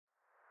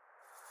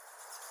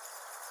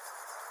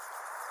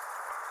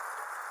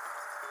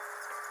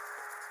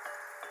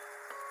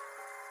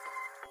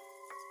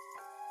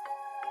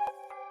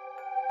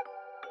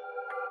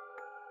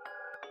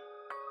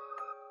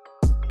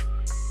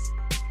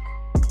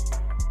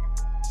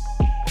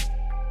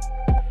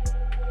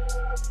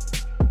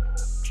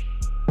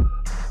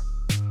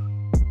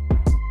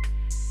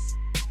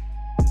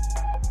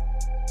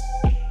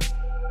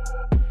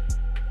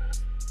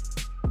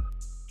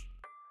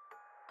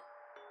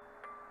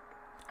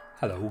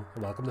Hello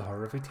and welcome to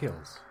Horrific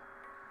Tales.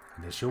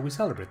 In this show we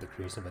celebrate the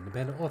creation of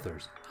independent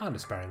authors and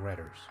aspiring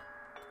writers.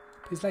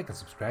 Please like and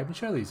subscribe and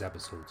share these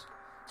episodes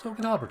so we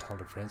can help our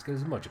talented friends get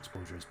as much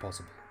exposure as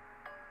possible.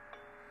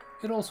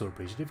 We'd also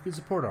appreciate if you could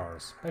support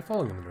ours by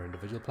following them on their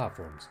individual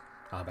platforms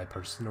and by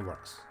purchasing their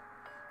works.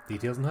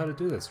 Details on how to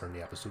do this are in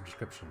the episode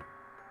description.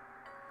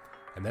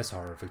 In this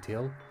horrific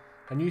tale,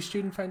 a new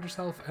student finds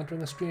herself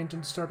entering a strange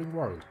and disturbing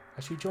world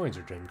as she joins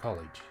her dream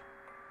college.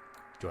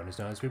 Join us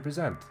now as we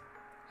present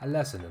A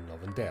Lesson in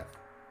Love and Death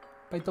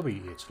by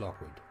W.H.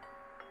 Lockwood.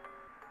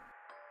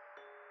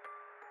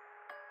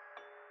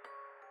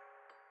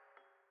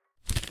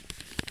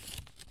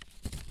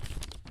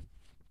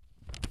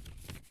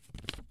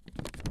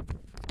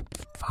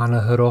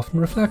 Anna had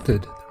often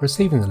reflected that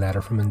receiving a letter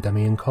from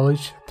Endymion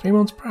College 3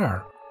 months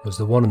prior was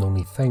the one and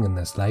only thing in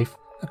this life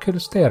that could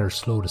have stayed her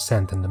slow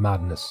descent into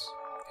madness.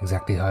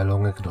 Exactly how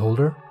long it could hold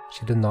her,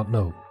 she did not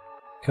know.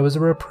 It was a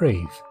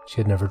reprieve she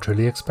had never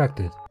truly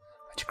expected,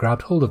 and she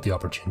grabbed hold of the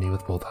opportunity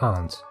with both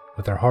hands,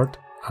 with her heart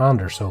and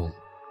her soul.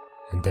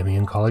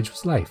 Endymion College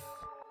was life.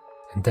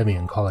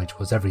 Endymion College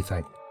was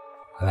everything.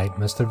 A light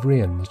mist of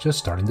rain was just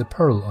starting to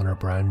purl on her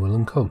brown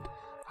woolen coat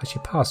as she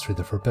passed through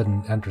the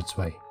forbidden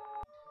entranceway.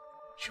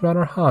 She ran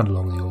her hand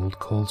along the old,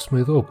 cold,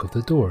 smooth oak of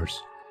the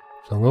doors,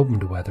 flung open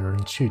to weather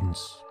and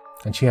students,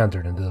 and she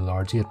entered into the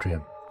large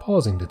atrium,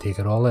 pausing to take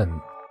it all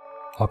in.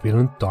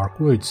 Opulent, dark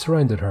woods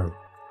surrounded her.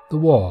 The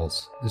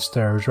walls, the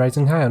stairs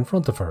rising high in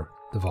front of her,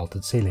 the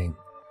vaulted ceiling,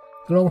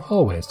 the long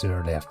hallways to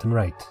her left and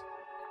right.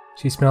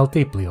 She smelled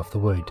deeply of the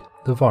wood,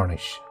 the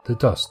varnish, the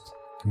dust,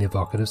 and the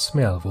evocative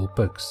smell of old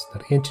books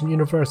that ancient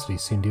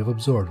universities seemed to have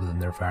absorbed within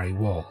their very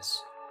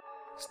walls.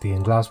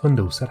 Stained glass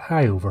windows set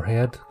high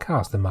overhead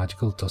cast a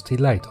magical dusty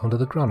light onto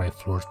the granite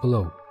floors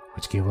below,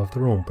 which gave off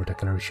their own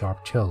particular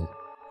sharp chill,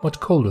 much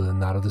colder than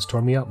that of the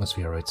stormy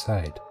atmosphere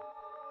outside.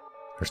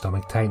 Her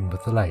stomach tightened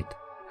with the light,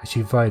 as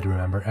she vowed to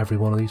remember every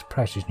one of these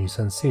precious new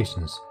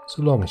sensations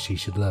so long as she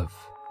should live.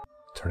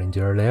 Turning to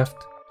her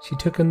left, she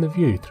took in the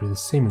view through the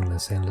seemingly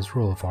endless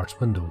row of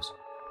arched windows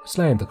which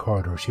lined the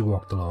corridor she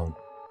walked along.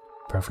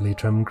 Perfectly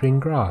trimmed green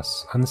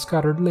grass and the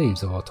scattered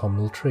leaves of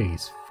autumnal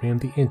trees framed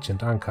the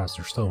ancient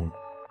Ancaster stone.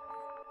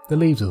 The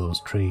leaves of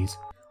those trees,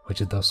 which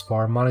had thus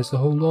far managed to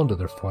hold on to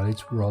their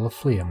foliage, were all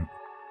aflame,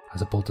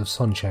 as a bolt of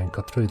sunshine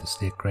cut through the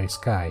slate-grey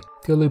sky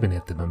to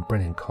illuminate them in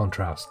brilliant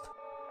contrast.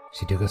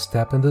 She took a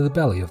step into the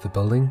belly of the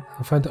building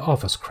and found the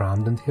office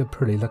crammed into a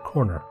poorly lit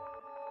corner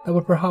that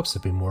would perhaps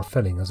have been more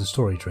fitting as a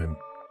storage room.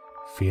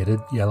 Faded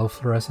yellow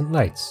fluorescent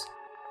lights,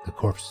 the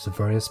corpses of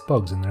various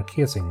bugs in their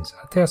casings,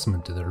 a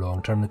testament to their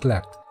long-term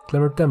neglect,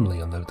 glimmered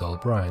dimly on the dull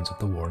browns of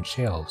the worn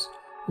shelves,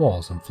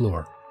 walls and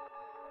floor.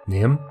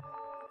 Name?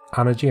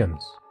 Anna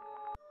James.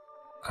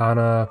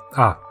 Anna...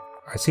 I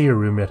see your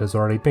roommate has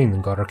already been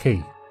and got her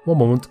key. One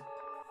moment.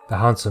 The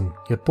handsome,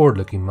 yet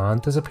bored-looking man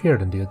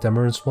disappeared into a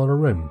dimmer and smaller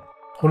room,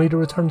 only to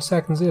return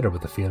seconds later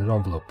with a faded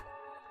envelope.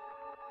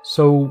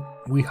 So,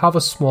 we have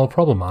a small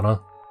problem,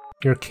 Anna.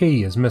 Your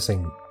key is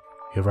missing.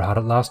 Whoever had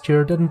it last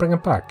year didn't bring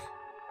it back.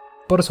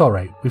 But it's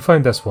alright, we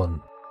found this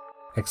one.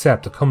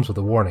 Except it comes with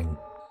a warning.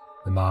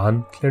 The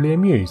man, clearly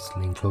amused,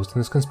 leaned close in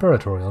his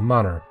conspiratorial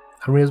manner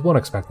and raised one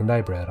expectant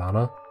eyebrow at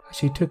Anna as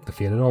she took the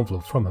faded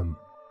envelope from him.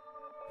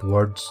 The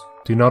words,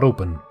 "Do not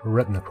open," were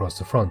written across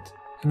the front,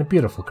 in a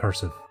beautiful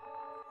cursive.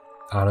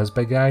 Anna's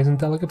big eyes and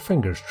delicate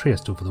fingers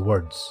traced over the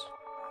words.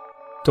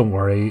 "Don't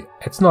worry,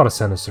 it's not as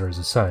sinister as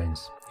it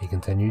sounds," he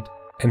continued.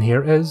 "In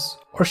here is,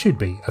 or should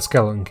be, a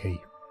skeleton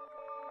key.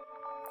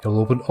 It will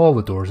open all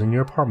the doors in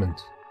your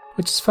apartment,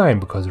 which is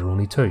fine because there are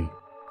only 2,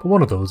 but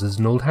one of those is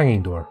an old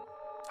hanging door."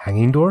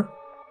 "Hanging door?"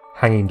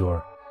 "Hanging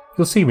door.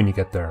 You'll see when you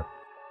get there.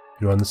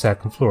 You're on the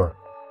 2nd floor.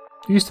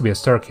 There used to be a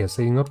staircase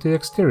leading up to the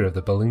exterior of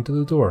the building to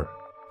the door.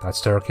 That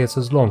staircase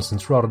has long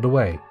since rotted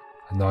away,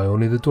 and now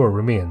only the door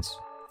remains.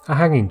 A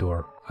hanging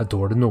door, a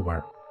door to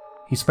nowhere."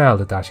 He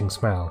smiled a dashing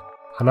smile,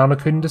 and Anna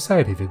couldn't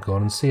decide if he had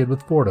gone insane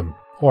with boredom,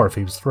 or if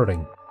he was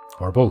flirting,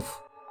 or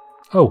both.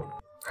 "Oh,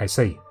 I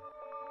see."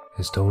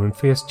 His tone and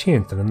face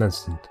changed in an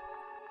instant.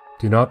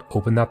 "Do not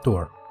open that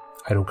door.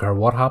 I don't care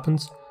what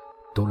happens.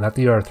 Don't let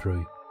the air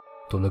through.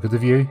 Don't look at the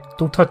view.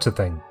 Don't touch the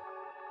thing.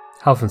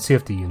 Health and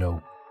safety, you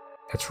know.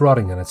 It's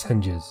rotting on its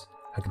hinges,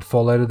 and could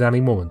fall out at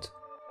any moment.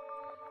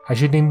 I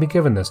shouldn't even be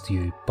giving this to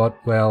you, but,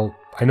 well,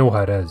 I know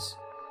how it is.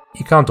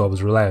 You can't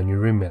always rely on your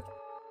roommate."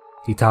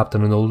 He tapped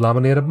on an old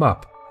laminated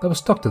map that was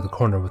stuck to the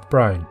corner with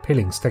brown,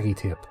 peeling sticky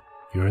tape.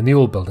 "You're in the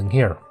old building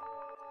here."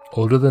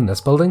 "Older than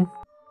this building?"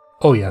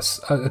 "Oh yes,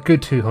 a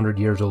good 200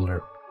 years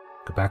older.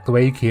 Go back the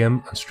way you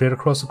came and straight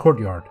across the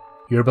courtyard.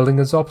 Your building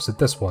is opposite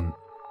this one.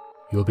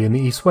 You'll be in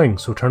the east wing,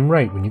 so turn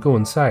right when you go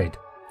inside.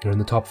 You're on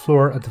the top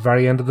floor at the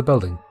very end of the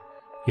building.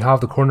 You have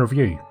the corner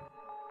view."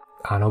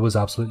 Anna was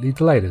absolutely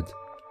delighted.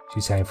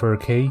 She signed for her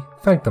key,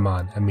 thanked the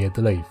man, and made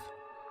to leave.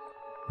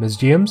 "Miss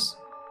James?"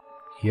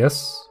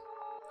 "Yes?"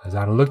 As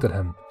Anna looked at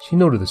him, she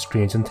noted the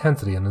strange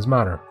intensity in his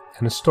manner,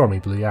 and his stormy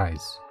blue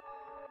eyes.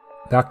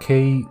 "That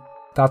key,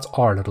 that's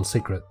our little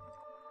secret.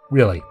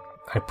 Really,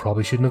 I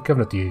probably shouldn't have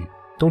given it to you.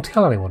 Don't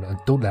tell anyone and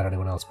don't let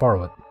anyone else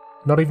borrow it."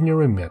 not even your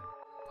roommate.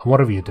 And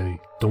whatever you do,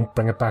 don't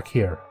bring it back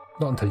here.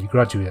 Not until you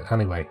graduate,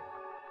 anyway.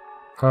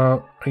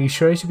 Are you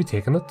sure I should be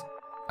taking it?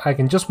 I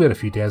can just wait a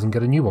few days and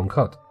get a new one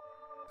cut.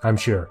 I'm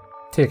sure.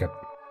 Take it.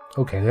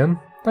 Okay then,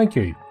 thank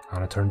you.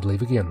 Anna turned to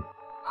leave again.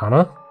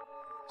 Anna?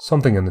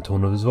 Something in the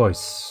tone of his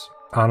voice.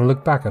 Anna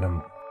looked back at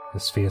him.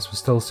 His face was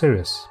still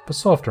serious, but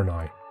softer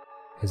now.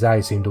 His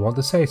eyes seemed to want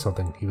to say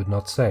something he would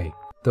not say,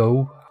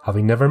 though,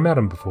 having never met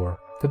him before,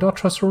 did not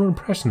trust her own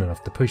impression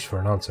enough to push for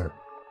an answer.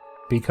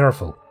 Be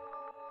careful.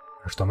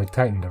 Her stomach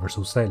tightened ever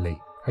so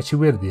slightly as she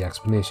waited the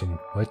explanation,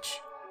 which,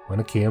 when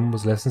it came,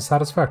 was less than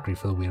satisfactory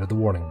for the weight of the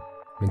warning.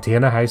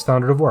 Maintain a high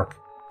standard of work.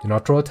 Do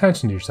not draw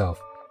attention to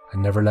yourself,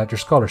 and never let your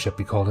scholarship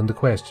be called into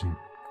question.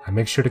 And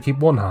make sure to keep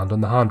one hand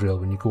on the handrail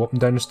when you go up and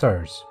down the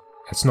stairs.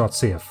 It's not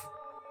safe.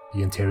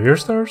 The interior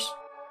stairs?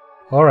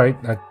 Alright,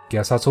 I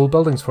guess that's old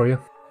buildings for you.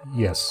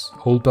 Yes,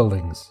 old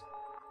buildings.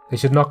 They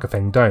should knock a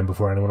thing down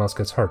before anyone else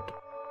gets hurt.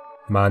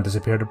 The man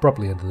disappeared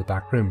abruptly into the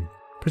back room,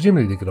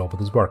 presumably to get on with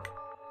his work.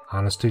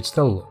 Anna stood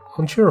still,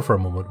 unsure for a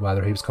moment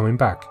whether he was coming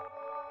back.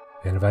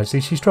 Then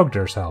eventually she shrugged to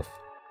herself,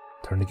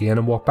 turned again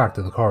and walked back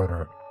to the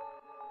corridor.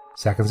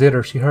 Seconds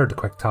later she heard the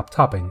quick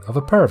tap-tapping of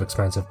a pair of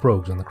expensive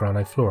brogues on the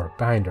granite floor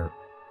behind her.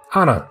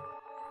 Anna!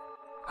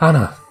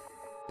 Anna!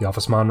 The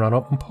office man ran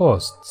up and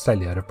paused,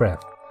 slightly out of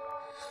breath.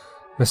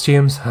 Miss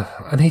James,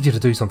 I need you to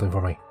do something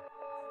for me.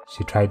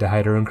 She tried to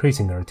hide her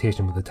increasing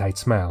irritation with a tight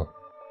smile.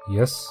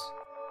 Yes?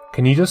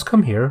 Can you just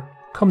come here?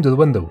 Come to the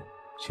window.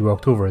 She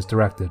walked over as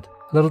directed,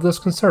 a little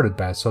disconcerted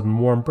by a sudden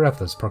warm,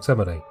 breathless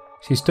proximity.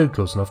 She stood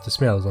close enough to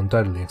smell his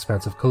undoubtedly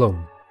expensive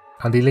cologne,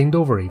 and he leaned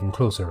over even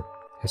closer,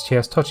 his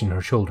chest touching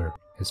her shoulder,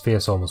 his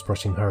face almost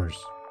brushing hers,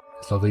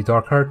 his lovely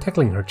dark hair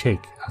tickling her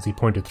cheek as he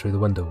pointed through the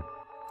window.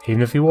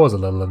 Even if he was a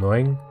little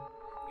annoying,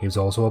 he was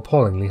also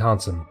appallingly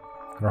handsome,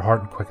 and her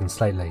heart quickened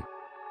slightly.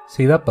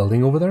 See that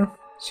building over there?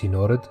 She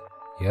nodded.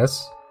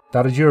 Yes,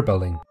 that is your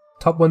building.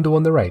 Top window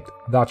on the right,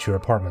 that's your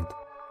apartment.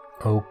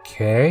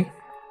 Okay.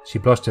 She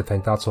blushed to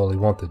think that's all he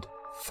wanted.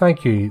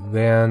 Thank you,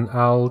 then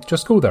I'll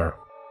just go there.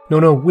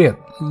 No, wait,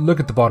 look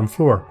at the bottom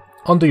floor.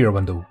 Under your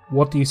window,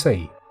 what do you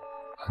see?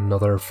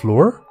 Another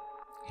floor?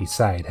 He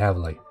sighed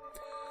heavily.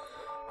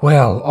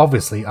 Well,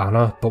 obviously,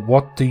 Anna, but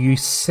what do you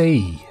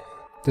see?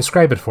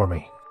 Describe it for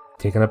me.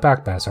 Taken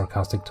aback by a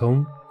sarcastic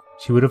tone,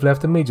 she would have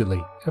left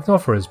immediately, if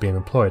not for his being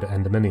employed at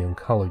Endymion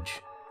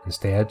College.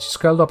 Instead, she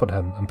scowled up at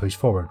him and pushed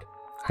forward.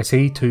 I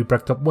see 2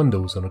 bricked-up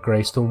windows on a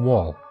grey stone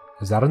wall.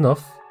 Is that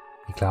enough?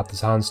 He clapped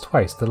his hands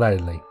twice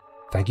delightedly.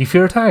 Thank you for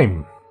your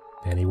time.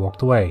 Then he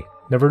walked away,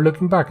 never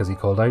looking back as he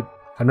called out,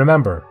 and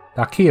remember,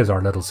 that key is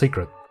our little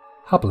secret.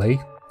 Happily,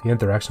 the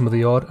interaction with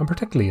the odd and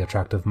particularly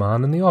attractive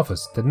man in the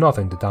office did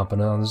nothing to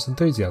dampen Anna's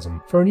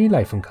enthusiasm for a new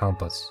life on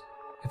campus.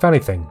 If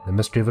anything, the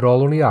mystery of it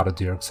all only added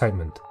to her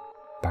excitement.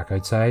 Back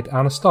outside,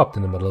 Anna stopped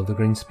in the middle of the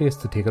green space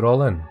to take it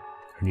all in,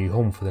 her new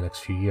home for the next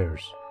few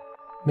years.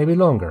 Maybe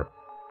longer.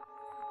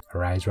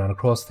 Her eyes ran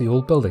across the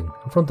old building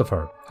in front of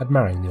her,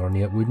 admiring the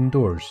ornate wooden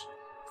doors,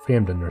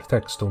 framed in their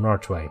thick stone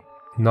archway.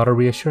 Not a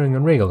reassuring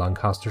and regal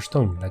Lancaster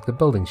stone like the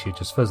building she had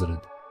just visited.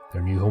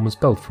 Their new home was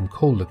built from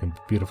cold-looking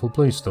beautiful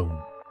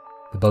bluestone.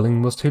 The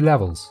building was 2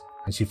 levels,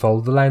 and she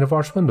followed the line of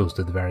arched windows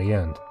to the very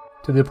end,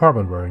 to the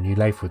apartment where her new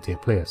life would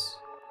take place.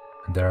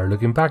 And there,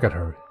 looking back at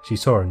her, she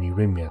saw her new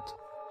roommate.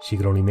 She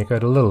could only make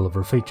out a little of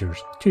her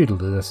features, due to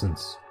the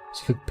distance.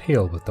 She looked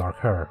pale with dark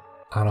hair.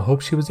 Anna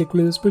hoped she was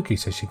equally as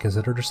bookish as she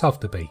considered herself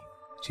to be.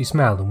 She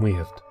smiled and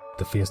waved.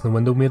 The face in the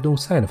window made no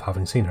sign of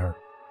having seen her.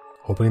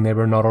 Hoping they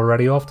were not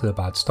already off to a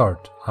bad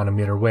start, Anna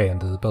made her way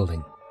into the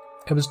building.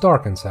 It was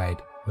dark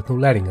inside, with no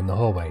lighting in the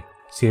hallway,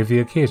 save the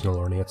occasional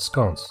ornate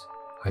sconce.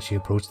 As she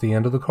approached the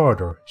end of the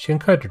corridor, she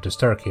encountered the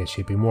staircase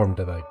she had been warned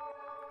about.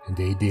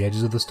 Indeed, the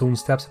edges of the stone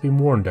steps had been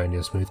worn down to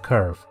a smooth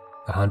curve,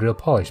 the handrail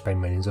polished by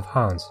millions of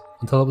hands,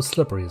 until it was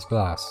slippery as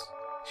glass.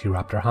 She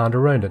wrapped her hand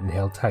around it and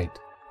held tight,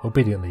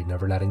 obediently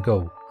never letting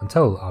go,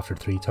 until, after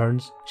 3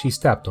 turns, she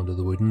stepped onto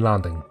the wooden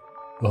landing.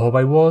 The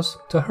hallway was,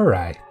 to her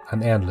eye,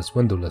 an endless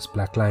windowless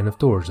black line of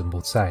doors on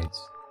both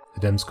sides.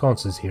 The dim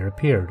sconces here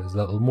appeared as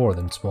little more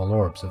than small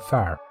orbs of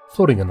fire,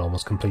 floating in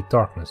almost complete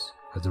darkness,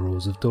 as the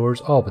rows of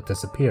doors all but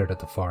disappeared at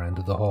the far end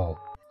of the hall.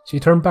 She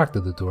turned back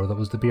to the door that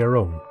was to be her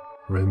own,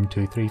 room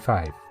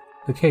 235.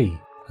 The key,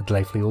 a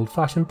delightfully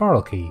old-fashioned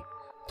barrel key,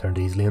 turned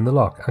easily in the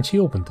lock, and she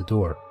opened the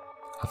door.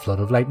 A flood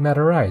of light met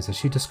her eyes as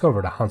she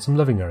discovered a handsome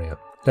living area,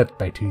 lit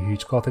by 2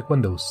 huge Gothic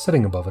windows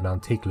sitting above an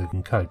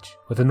antique-looking couch,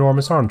 with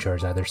enormous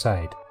armchairs either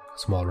side, a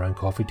small round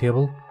coffee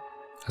table,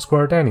 a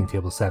square dining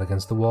table set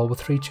against the wall with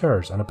 3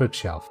 chairs and a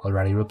bookshelf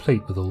already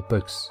replete with old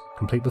books,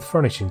 complete with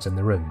furnishings in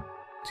the room.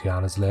 To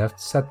Anna's left,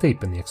 set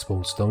deep in the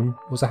exposed stone,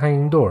 was a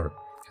hanging door.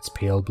 Its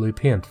pale blue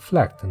paint,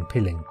 flecked and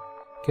peeling,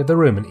 gave the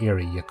room an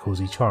eerie yet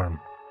cosy charm.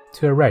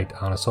 To her right,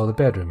 Anna saw the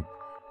bedroom,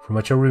 from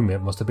which her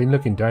roommate must have been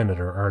looking down at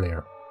her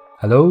earlier.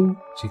 "Hello,"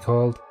 she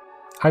called.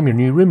 "I'm your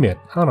new roommate,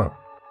 Anna."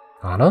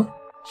 "Anna?"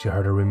 she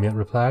heard her roommate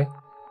reply.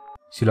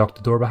 She locked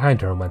the door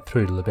behind her and went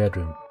through to the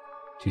bedroom.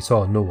 She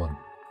saw no one.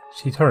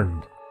 She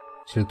turned.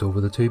 She looked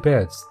over the 2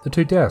 beds, the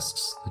 2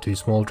 desks, the 2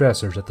 small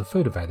dressers at the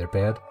foot of either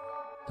bed,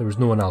 There was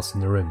no one else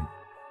in the room.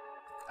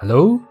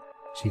 "Hello?"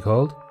 she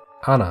called.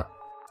 "Anna."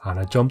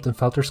 Anna jumped and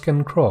felt her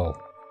skin crawl.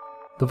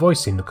 The voice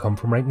seemed to come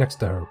from right next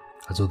to her,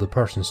 as though the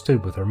person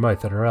stood with her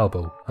mouth at her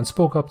elbow and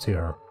spoke up to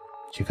her.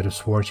 She could have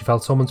sworn she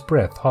felt someone's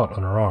breath hot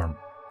on her arm,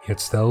 yet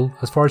still,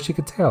 as far as she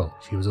could tell,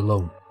 she was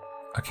alone.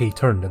 A key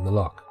turned in the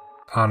lock.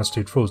 Anna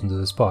stood frozen to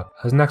the spot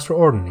as an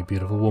extraordinarily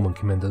beautiful woman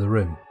came into the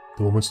room.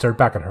 The woman stared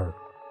back at her.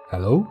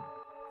 "Hello?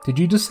 Did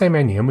you just say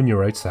my name when you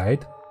were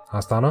outside?"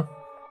 asked Anna.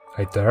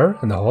 "Out there,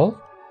 in the hall?"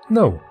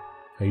 "No."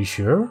 "Are you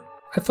sure?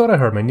 I thought I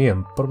heard my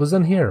name, but it was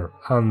in here,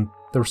 and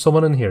there was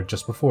someone in here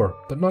just before,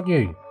 but not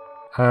you.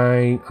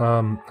 I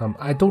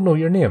don't know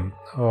your name,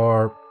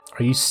 or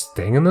are you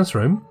staying in this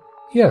room?"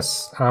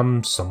 "Yes,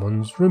 I'm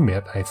someone's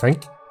roommate, I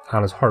think."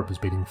 Anna's heart was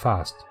beating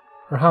fast,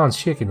 her hands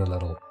shaking a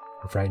little.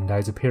 Her frightened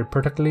eyes appeared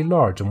particularly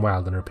large and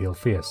wild in her pale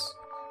face,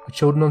 which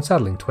showed an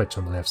unsettling twitch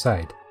on the left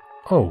side.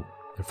 "Oh."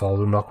 There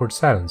followed an awkward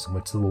silence in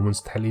which the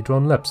woman's tightly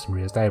drawn lips and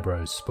raised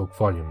eyebrows spoke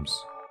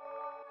volumes.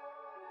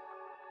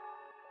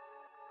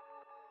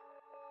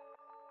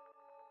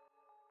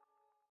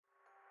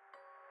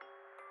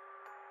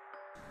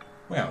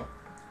 Well,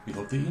 we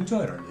hope that you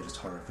enjoyed our latest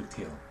horrific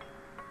tale.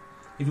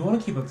 If you want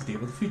to keep up to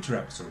date with future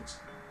episodes,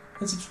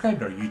 then subscribe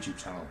to our YouTube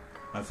channel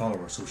and follow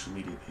our social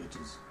media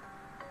pages.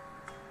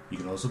 You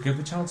can also give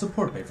the channel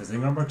support by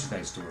visiting our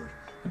merchandise store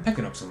and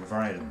picking up some of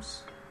our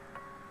items.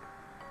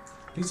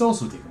 Please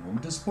also take a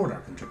moment to support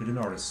our contributing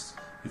artists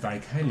who very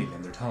kindly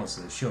lend their talents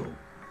to the show.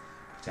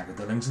 Check out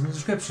the links in the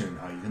description on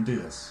how you can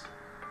do this.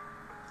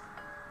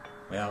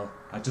 Well,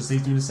 that just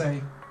leaves me to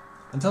say,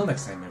 until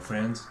next time my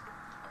friends,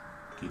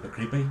 keep it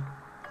creepy,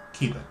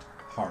 keep it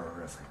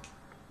horrorific.